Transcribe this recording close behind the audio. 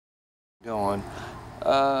Going.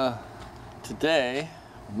 Today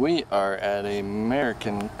we are at a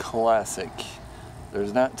American Classic.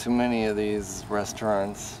 There's not too many of these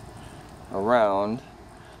restaurants around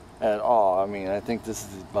at all. I mean, I think this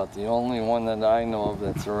is about the only one that I know of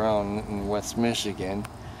that's around in West Michigan.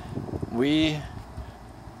 We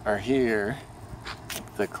are here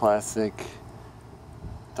at the Classic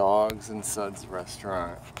Dogs and Suds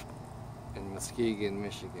restaurant in Muskegon,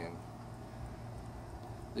 Michigan.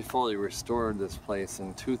 They fully restored this place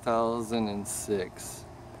in 2006.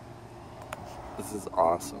 This is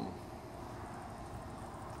awesome.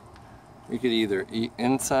 You could either eat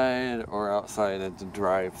inside or outside at the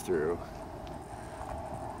drive-thru.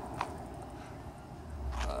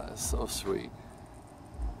 It's so sweet.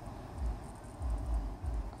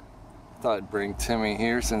 Thought I'd bring Timmy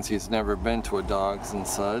here since he's never been to a Dogs and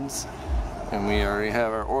Suds. And we already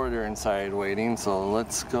have our order inside waiting, so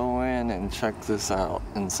let's go in and check this out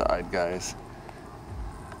inside, guys.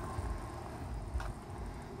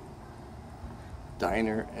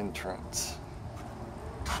 Diner entrance.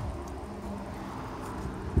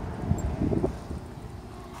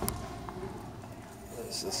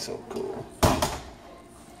 This is so cool.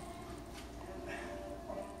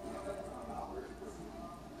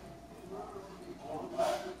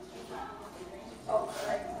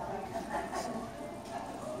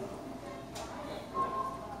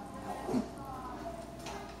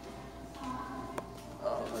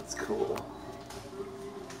 That's cool.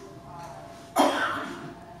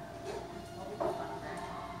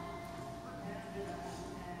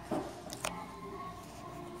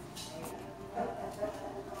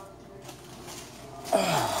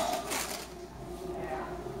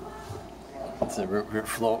 Does the root beer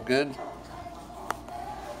float good?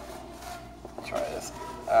 Try this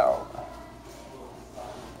out.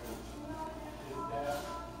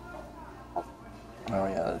 Oh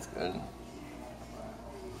yeah, that's good.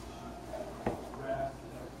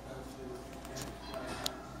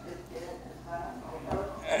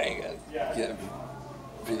 I gotta get a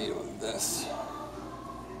video of this.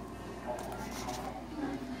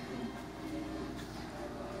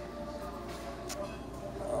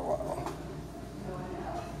 Oh wow.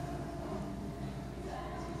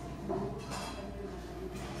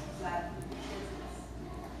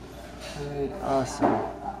 Hey, awesome.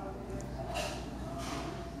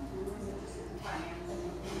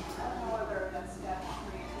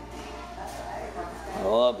 I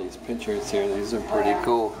love these pictures here. These are pretty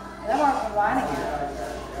cool. They weren't from Leiningen.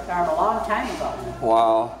 From a long time ago.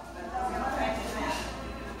 Wow.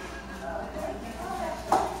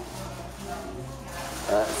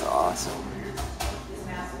 That's awesome.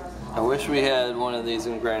 I wish we had one of these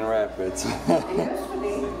in Grand Rapids.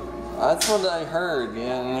 That's what I heard,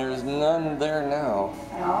 yeah, and there's none there now.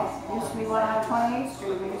 No, used to be one on 28th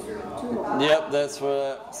Street. There used to be two of them. Yep, that's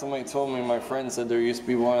what somebody told me. My friend said there used to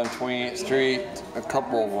be one on 28th Street, a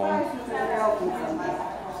couple of them.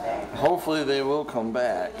 Hopefully they will come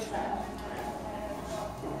back. This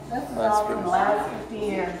is all from the last 50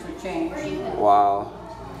 years of change. Wow,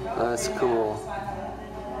 that's cool.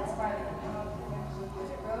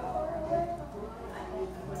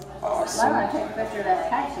 Awesome. I want to take a picture of that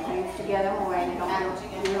taxi. We used to get them away. You don't ever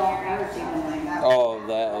see them anymore. Oh,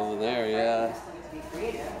 that over there, yeah.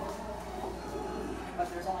 But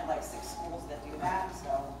there's only like 6 schools that do that,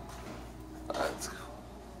 so. That's cool.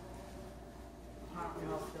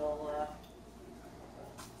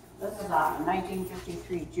 This is off a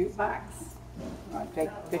 1953 jukebox. Want to take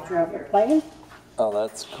a picture of it playing? Oh,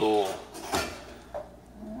 that's cool.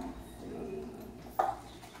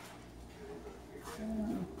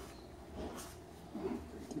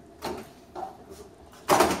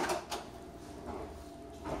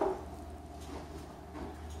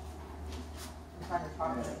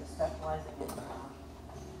 Specializing in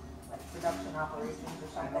like production operations or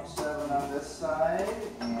something. 7 on this side,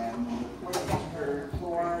 and Or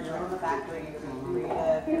floor, you're in the factory, you're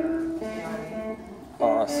creative, you're, you know what I mean?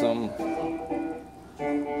 Awesome.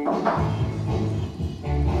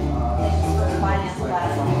 Finance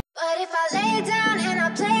class. But if I lay down and I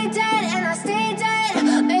play dead and I stay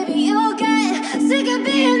dead, maybe you'll get sick of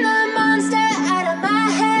being the monster out of my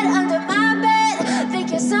head, under my bed. Think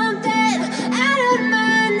you're something out of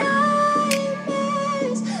my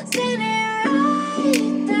nightmares, standing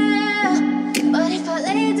right there. But if I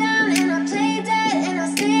lay down and I play dead and I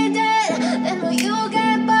stay dead, then will you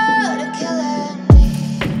get bored of killing me?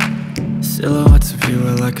 Silhouettes of you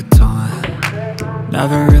are like a taunt.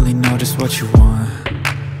 Never really know just what you want.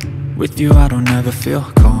 With you I don't ever feel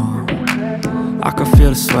calm. I can feel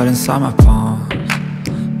the sweat inside my palms.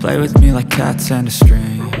 Play with me like cats and a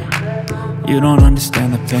string. You don't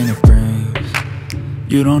understand the pain it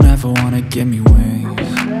brings. You don't ever wanna give me wings.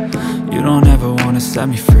 You don't ever wanna set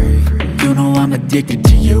me free. You know I'm addicted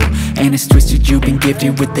to you, and it's twisted, you've been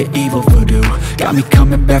gifted with the evil voodoo. Got me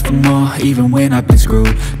coming back for more, even when I've been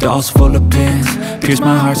screwed. Dolls full of pins, pierce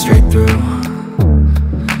my heart straight through.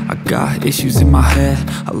 I got issues in my head,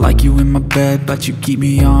 I like you in my bed, but you keep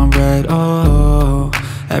me on red. Oh,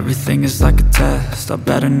 everything is like a test, I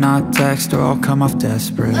better not text or I'll come off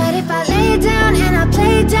desperate. But if I lay down and I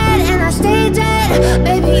play dead and I stay dead,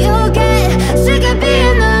 baby, you'll get sick of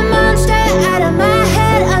being the monster out of my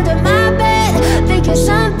head, under my bed, thinking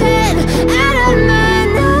something out of my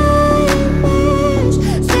nightmares,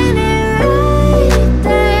 standing right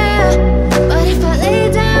there. But if I lay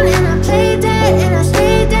down and I play dead and I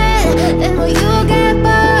stay dead, then will you get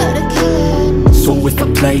bored of killing? So if I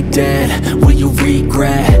play dead, will you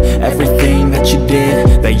regret everything that you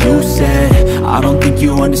did, that you said? I don't think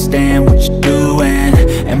you understand what you're doing,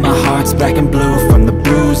 and my heart's black and blue from the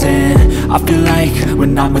bruising. I feel like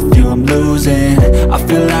when I'm with you I'm losing. I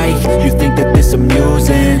feel like you think that this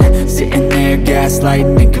amusing, sitting there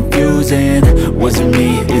gaslighting and confusing. Was it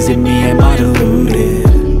me? Is it me? Am I deluded?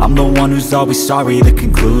 I'm the one who's always sorry, the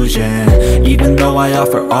conclusion, even though I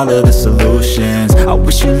offer all of the solutions. I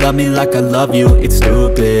wish you loved me like I love you, it's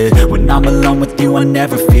stupid. When I'm alone with you I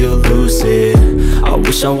never feel lucid. I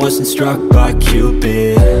wish I wasn't struck by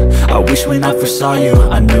Cupid. I wish when I first saw you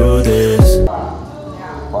I knew this.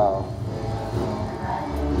 Wow.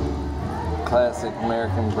 Classic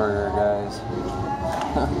American burger, guys.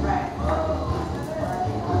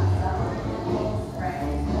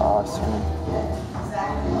 Awesome.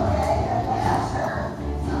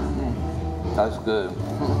 That's good.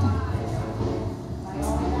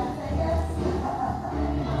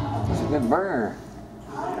 It's a good burger.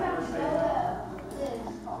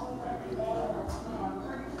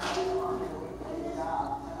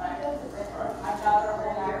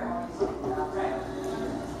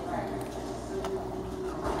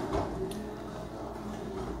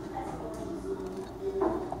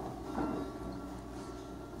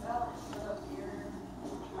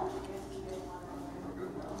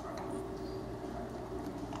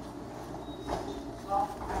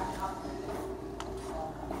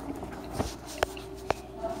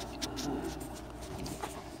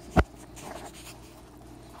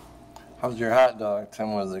 How's your hot dog,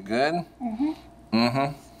 Tim? Was it good? Mm-hmm.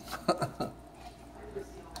 Mm-hmm.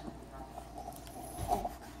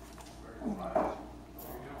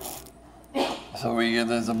 So we give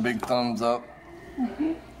this a big thumbs up.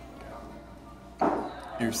 Mm-hmm.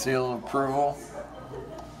 Your seal of approval.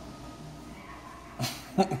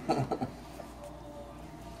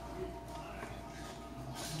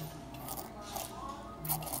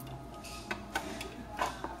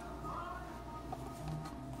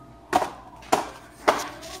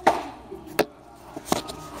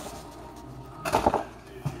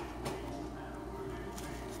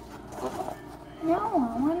 No,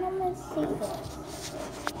 I want them to see this.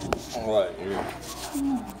 What, your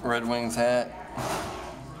Red Wings hat?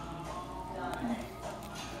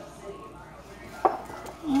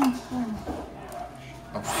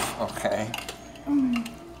 Okay.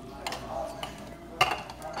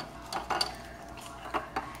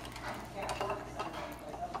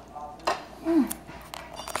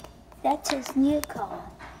 That's his new car.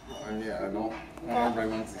 Yeah, I don't. Everybody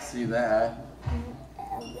wants to see that.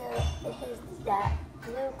 It is that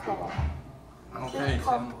blue car. Okay,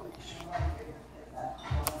 Tim.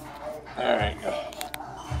 Alright.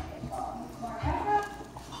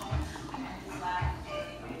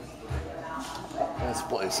 This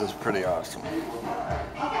place is pretty awesome.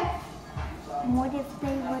 What if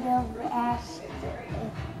they would have asked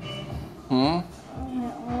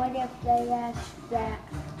what if they asked that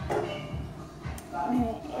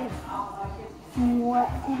if what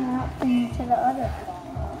happened to the other car?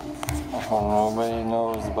 Well, nobody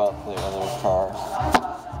knows about the other car.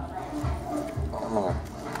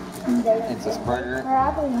 I'm gonna eat this burger.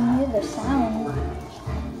 Probably knew the sound.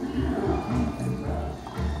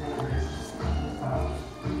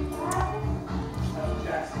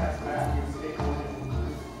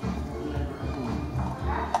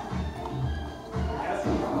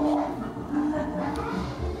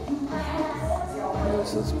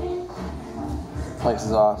 This place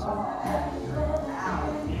is awesome.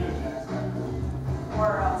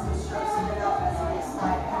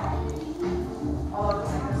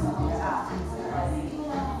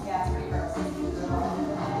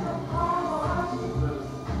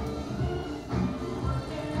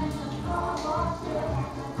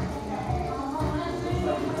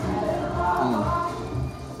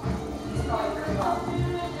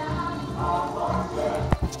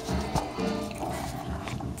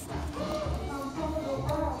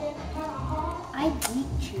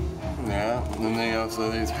 also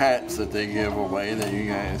these hats that they give away that you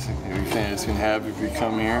guys can have if you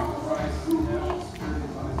come here.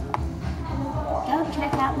 Go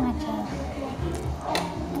check out my channel.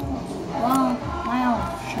 Well, my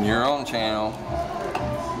own. Your own channel.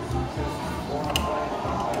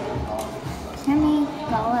 Timmy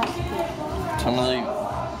Gillespie. Timothy.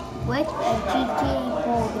 With a GTA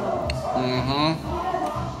Bulldog. Mm-hmm.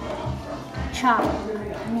 Chuck.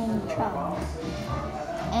 Named Chuck.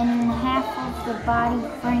 And half of the body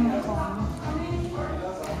Franklin.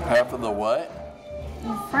 Half of the what?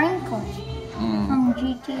 Franklin. From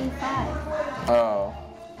GTA 5. Oh.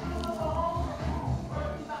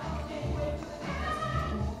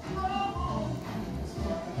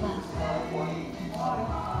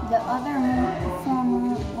 The other form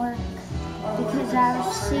won't work because I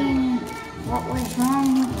was seeing what was wrong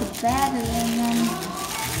with the battery, and then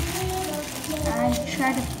I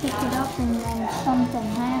tried to pick it up and then something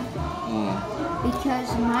happened. Because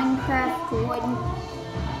Minecraft wouldn't.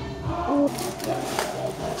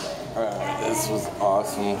 Alright, this was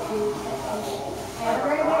awesome.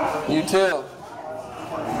 You too.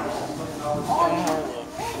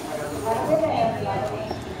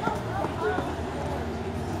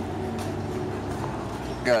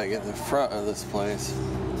 Gotta get the front of this place.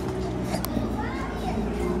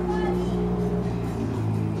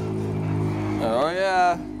 Oh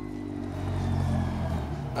yeah.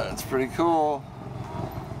 That's pretty cool.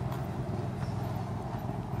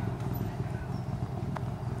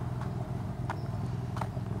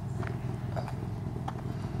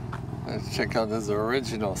 Let's check out this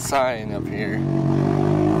original sign up here.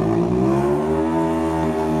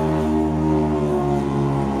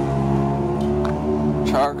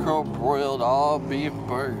 Charcoal broiled all beef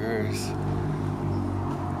burgers.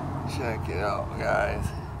 Check it out, guys.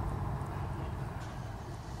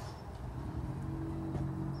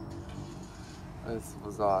 This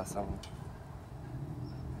was awesome.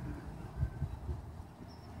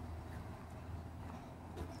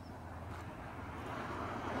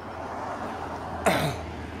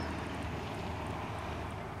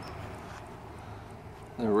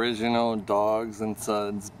 The original Dogs and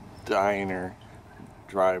Suds Diner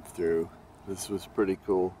drive-through. This was pretty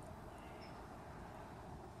cool.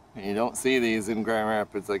 And you don't see these in Grand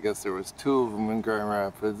Rapids. I guess there was 2 of them in Grand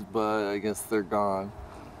Rapids, but I guess they're gone.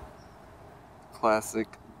 Classic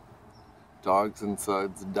Dogs and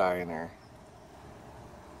Suds Diner.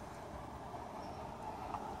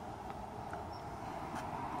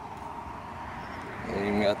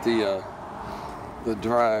 And you got the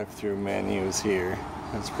drive-through menus here.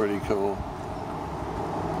 That's pretty cool.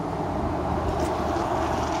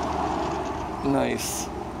 Nice.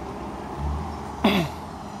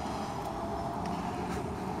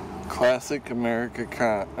 Classic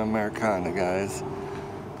Americana, guys.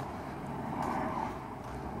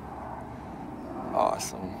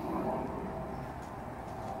 Awesome.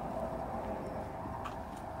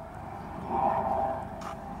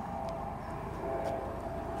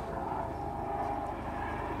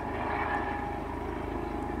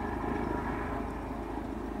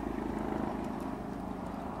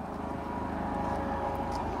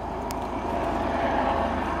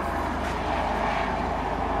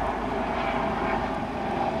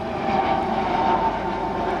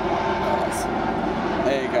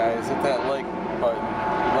 Hit that like button.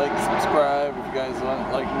 Like, subscribe if you guys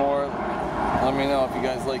want like more. Let me know if you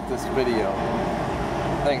guys like this video.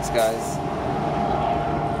 Thanks, guys.